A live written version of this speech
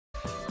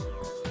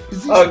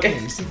Okay.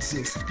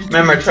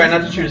 Remember, try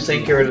not to choose the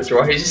same character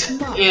twice.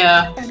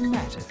 Yeah.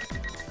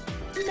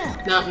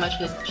 Not much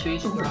to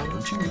choose from.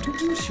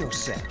 Introduce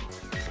yourself.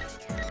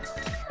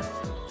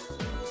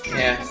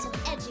 Yeah.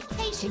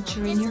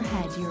 Picture in your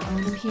head your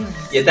own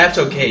appearance. Yeah, that's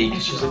okay,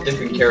 because she's a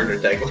different character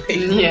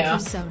technically. Yeah.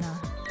 Persona.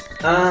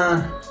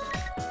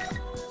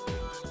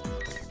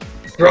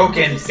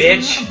 Broken,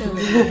 bitch!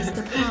 Ability is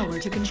the power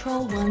to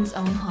control one's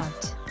own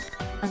heart.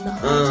 And the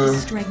heart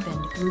is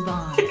strengthened through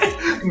bonds.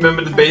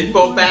 Remember the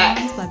baseball bat?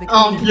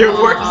 Oh, Your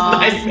worst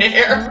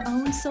nightmare!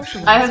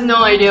 I have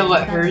no idea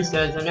what hers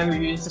does. I never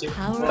used it.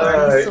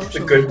 It's a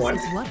good one.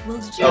 Is what will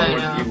Yeah,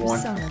 determine you won.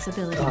 Persona's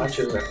abilities. Oh, I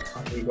choose it.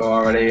 You go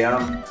already,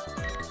 I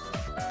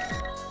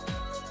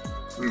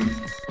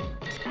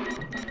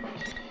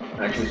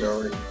choose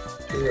already.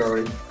 Choose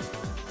already.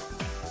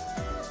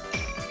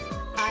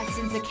 I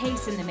sense a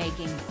case in the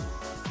making.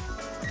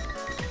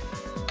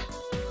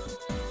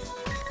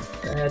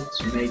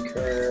 Let's make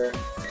her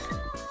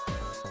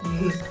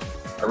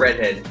a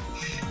redhead.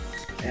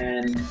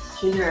 And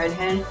She's a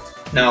redhead.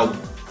 no,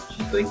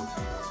 she's like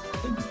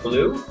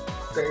blue,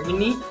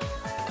 Burgundy.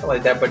 something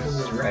like that. But this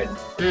is red.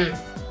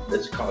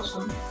 This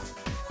costume.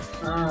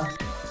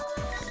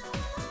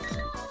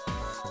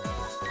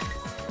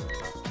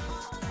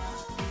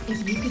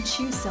 If you could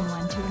choose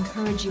someone to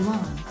encourage you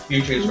on,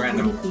 You choose who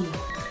random. would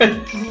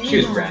it be?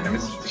 Choose random.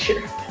 It's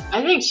easier.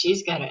 I think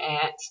she's got an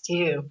axe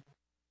too.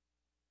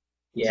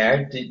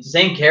 Yeah, the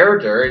same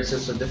character. It's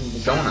just a different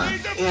persona.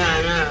 Yeah,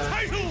 I know.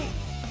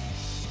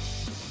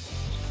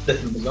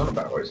 Different persona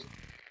powers.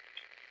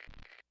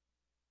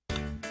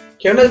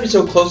 Can not be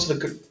so close to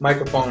the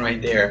microphone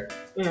right there?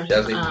 Yeah.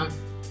 Jazzy.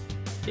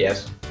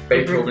 Yes.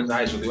 Betty Coben's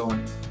eyes were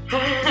glowing.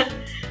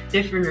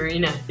 Different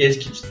arena. Yes,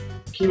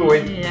 keep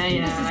away.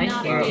 Yeah, This is I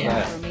not hear working ya.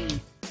 out for me.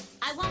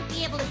 I won't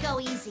be able to go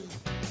easy.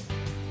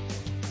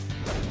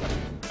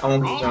 I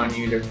won't be on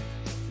you either.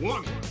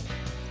 One.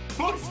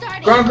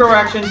 Starting. Ground girl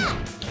action.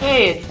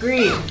 Hey, it's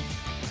green.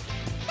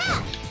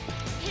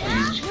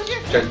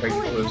 Judge by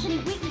colors.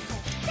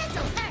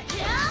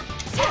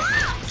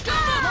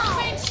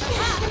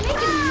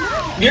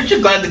 You're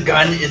just glad the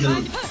gun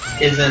isn't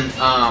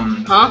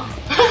Huh?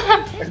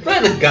 I'm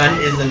glad the gun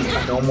isn't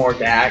a no more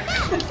DAC.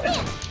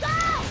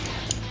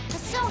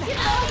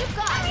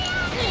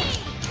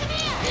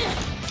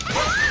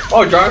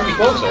 Oh, drive me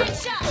closer.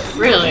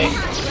 Really?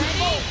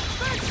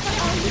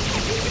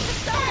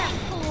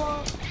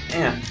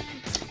 Yeah.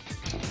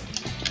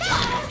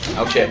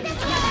 Oh shit.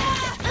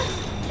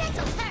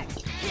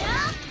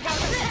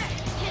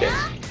 Shit.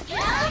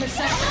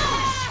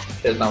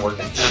 It's not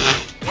working.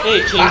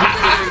 Hey, it changes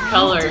different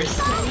colors.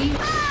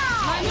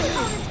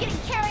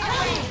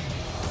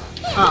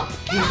 Huh.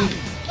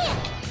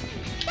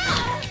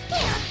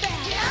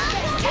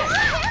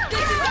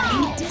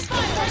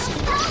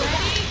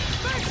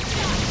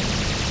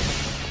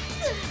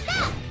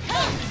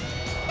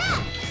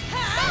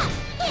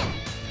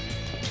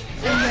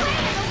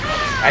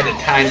 I had to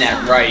time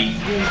that right.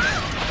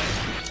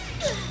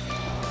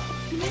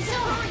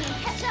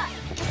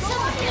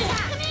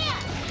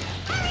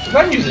 Go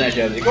ahead and using that,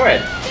 Jazzy. Go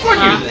ahead. Go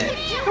on using it.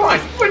 Come on.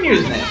 Go ahead and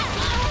using it.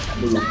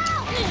 Move.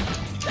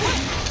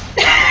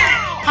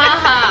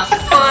 Haha,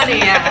 funny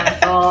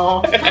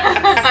asshole.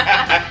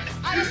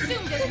 I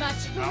assumed as much.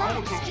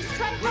 Just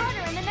try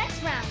harder in the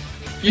next round.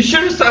 You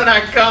should have saw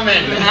that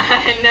coming.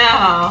 I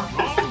know.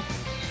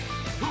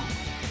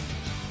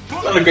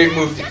 It's not a great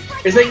move.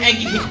 It's like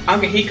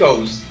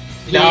Angahiko's.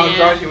 You know how it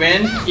draws you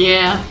in?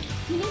 Yeah.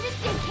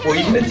 Well,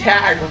 you can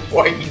attack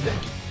before you do.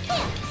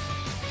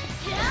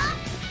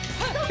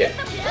 Yeah.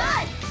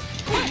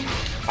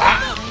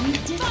 Ah!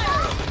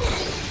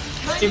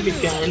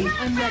 Stupid gun.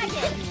 I'm ready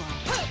when you are.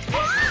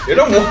 You're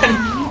the one.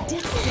 You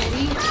did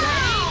steady.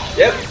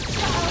 Yep.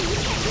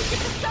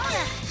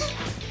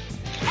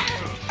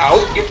 Ow!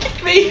 You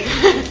kicked me.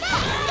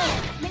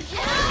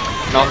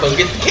 Naoto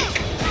gets the kick.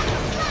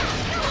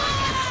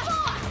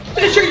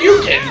 Finisher,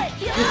 you can.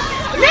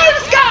 The man in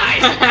the sky.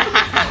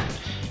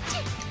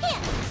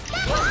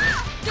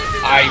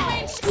 I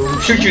will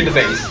shoot you in the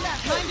face.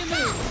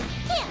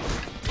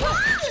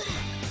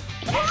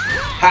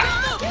 Ha!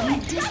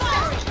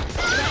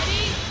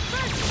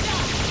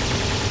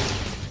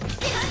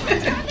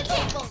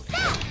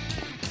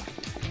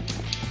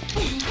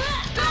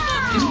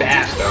 He's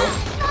fast though.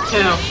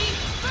 Two.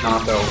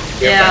 Naoto.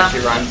 Yeah. Fast he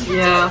runs.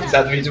 Yeah. Is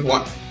that the reason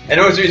why? I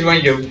know it's the reason why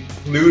you're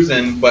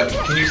losing, but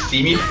can you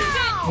see me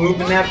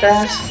moving that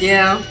fast?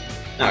 Yeah.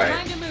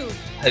 Alright.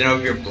 I don't know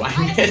if you're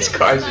blind as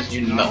cars as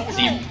you not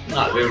be able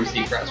to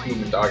see fast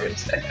moving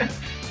targets. As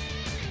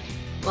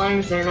long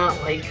as they're not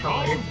light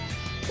colored.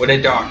 Well,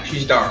 they're dark.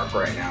 She's dark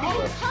right now.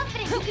 I'm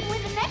confident you can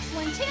win the next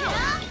one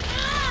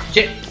too.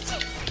 Shit.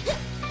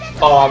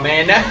 Oh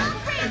man, that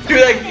do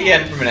like the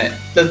end for a minute.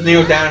 Just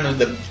kneel down on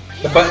the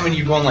button when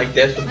you're going like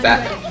this with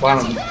that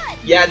bottom.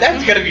 Yeah,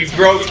 that's gonna be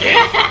broken.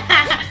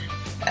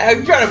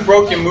 I'm trying to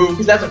broken move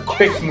because that's a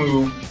quick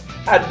move.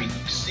 That'd be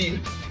see.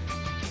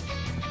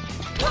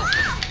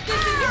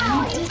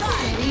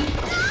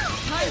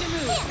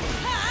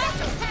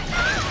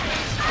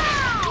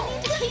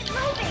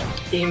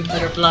 Team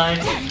Butterfly.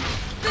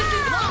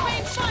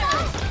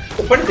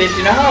 The funny thing is,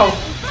 you know how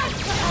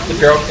the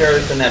girl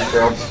characters in that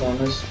girl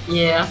personas?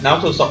 Yeah.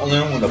 Naoto's the only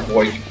one with a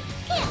boy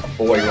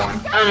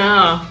one. I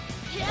know.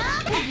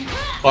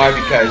 Why?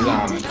 Because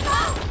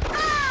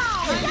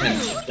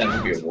that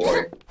would be a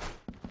boy.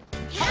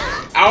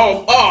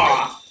 Ow!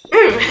 Oh!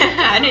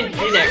 I didn't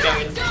see that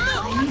coming.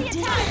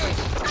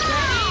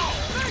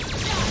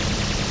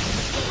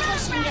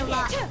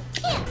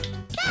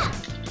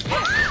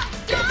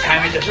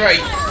 Time it just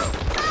right.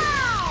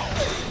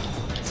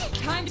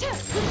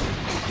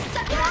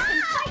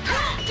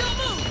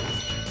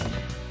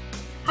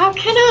 How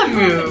can I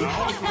move?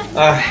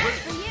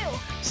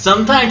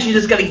 Sometimes you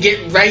just gotta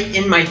get right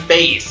in my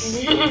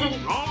face.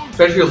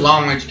 Especially with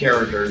long range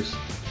characters.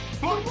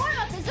 I'm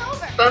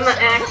the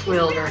axe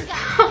wielder.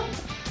 I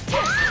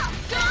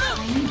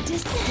need to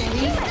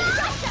steady.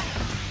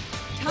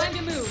 Time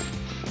to move.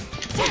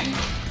 I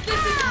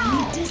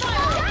need to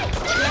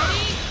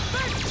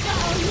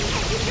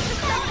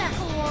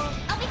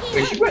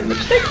Wait, she went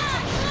lipstick?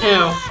 Who?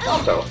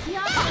 Also.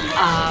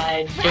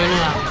 I don't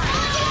know.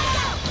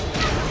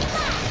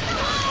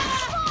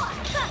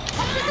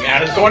 Get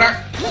out of this corner.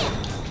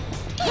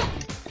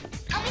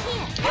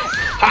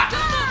 Ha!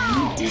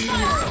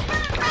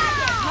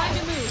 Time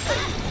to move.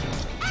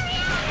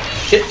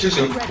 Shit, too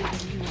soon.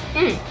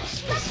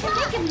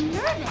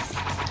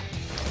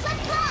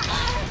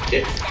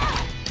 Shit.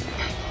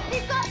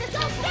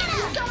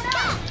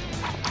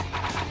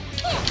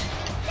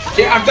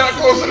 Yeah, I'm not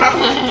close enough.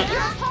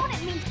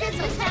 This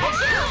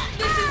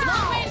is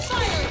long range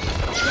fire.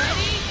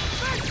 Ready?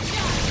 First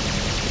shot.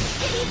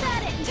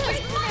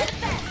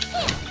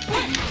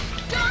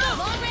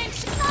 Long range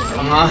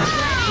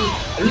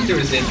At least there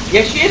was in.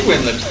 Yeah, she is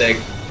wearing lipstick.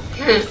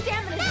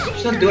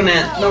 She's not doing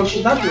that. No,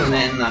 she's not doing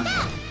that in the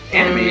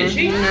anime, is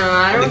she? No,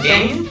 I don't The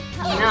game? think.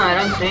 No, I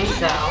don't think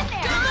so.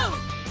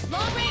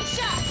 long range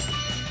shots.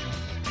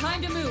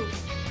 Time to move.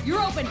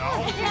 You're open.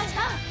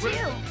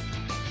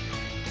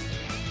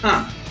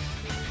 Huh.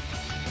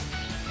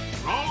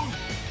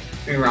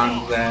 Maybe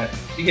wrong with that.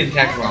 You can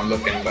attack while I'm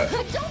looking, but.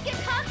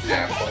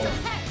 Asshole.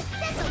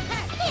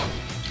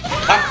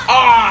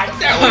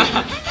 That was.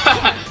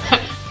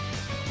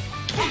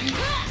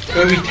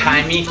 If you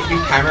time it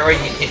right,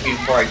 you can hit me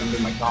before I can do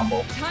my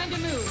combo. Time to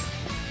move.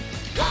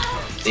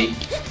 See?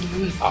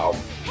 Oh.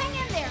 Hang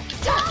in there.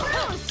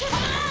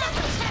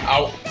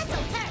 Ow.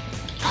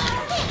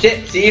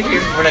 Shit, see if you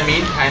what I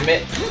mean? Time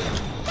it.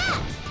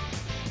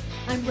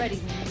 I'm ready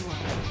when you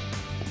are.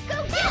 Go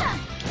get him.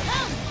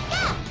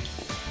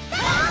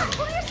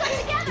 Pull yourself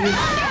together.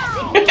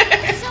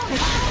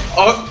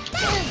 Oh.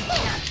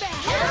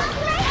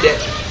 Shit.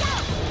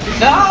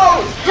 No!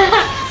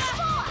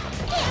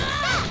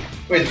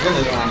 Wait, it's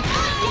gonna go on.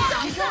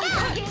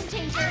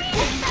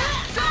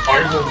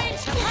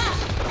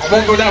 I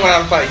won't go down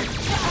without a fight.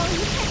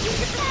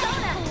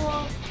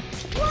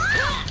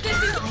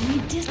 I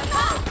need to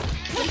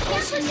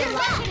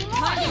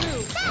Time to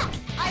move.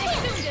 I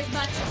assumed as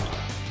much.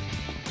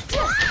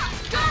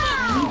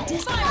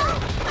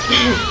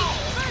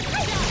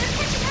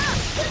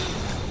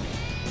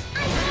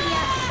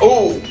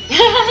 Oh!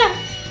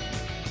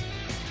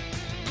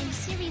 I'm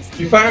seriously.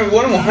 You finally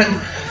won one.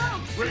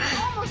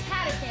 Almost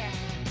had it there.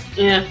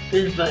 Yeah,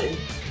 this button.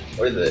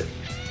 What is it?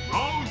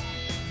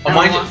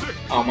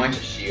 Oh, mine's a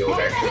shield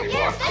actually.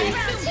 Block too.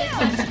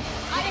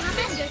 I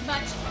assumed as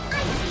much.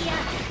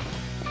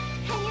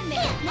 Hang in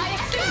there. I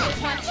assumed as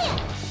much.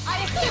 I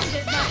assumed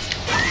as much.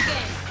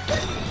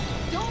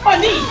 Oh,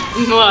 neat!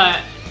 What?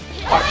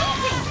 Watch.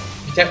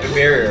 You tap the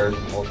barrier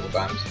multiple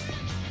times.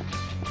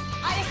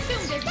 I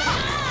assumed as much.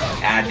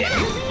 Ah, damn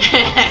it.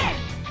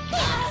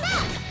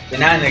 So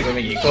now they're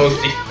gonna get close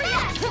to you.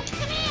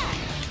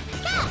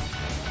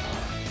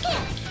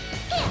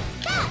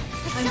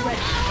 I'm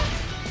ready.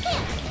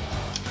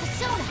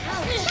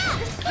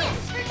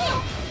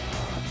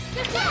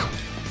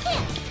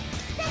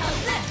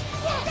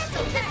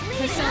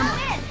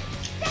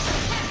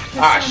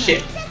 Ah,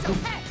 shit.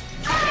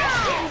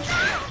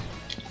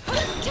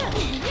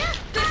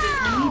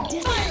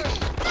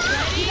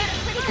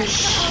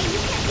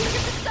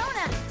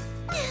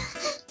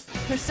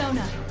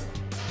 Persona.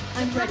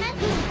 I'm ready.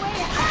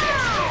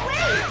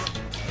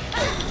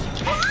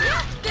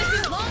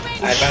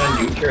 I found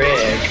a new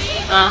trick.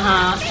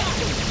 Uh-huh.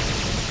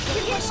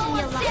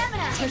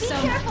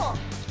 Persona.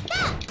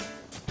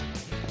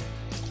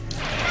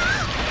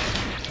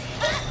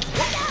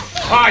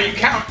 Ah, you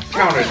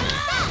countered.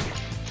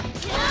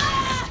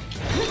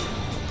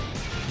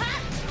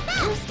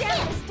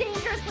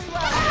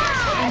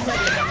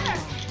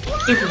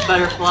 Super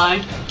butterfly.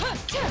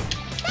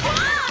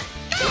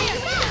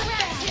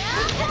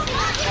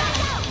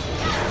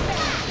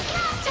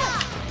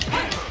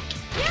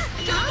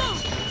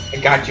 I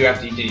got you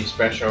after you did your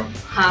special.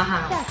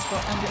 Haha. That's for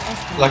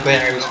underestimating. Luckily,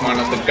 I was smart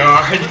enough to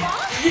guard.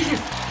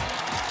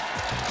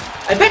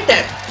 I bet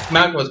that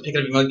mountain was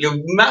picking up your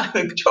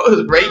mountain control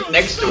was right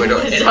next to it.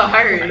 It's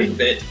hard. A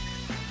bit.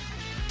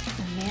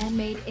 A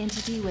man-made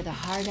entity with a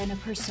heart and a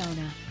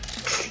persona.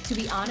 To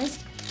be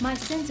honest, My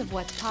sense of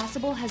what's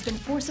possible has been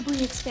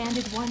forcibly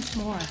expanded once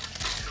more.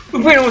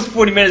 We played almost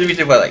 40 minutes. We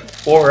did what, like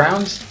 4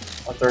 rounds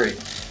or 3?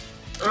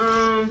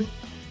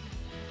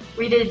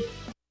 We did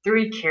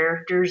 3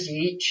 characters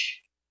each.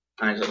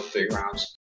 I just 3 rounds.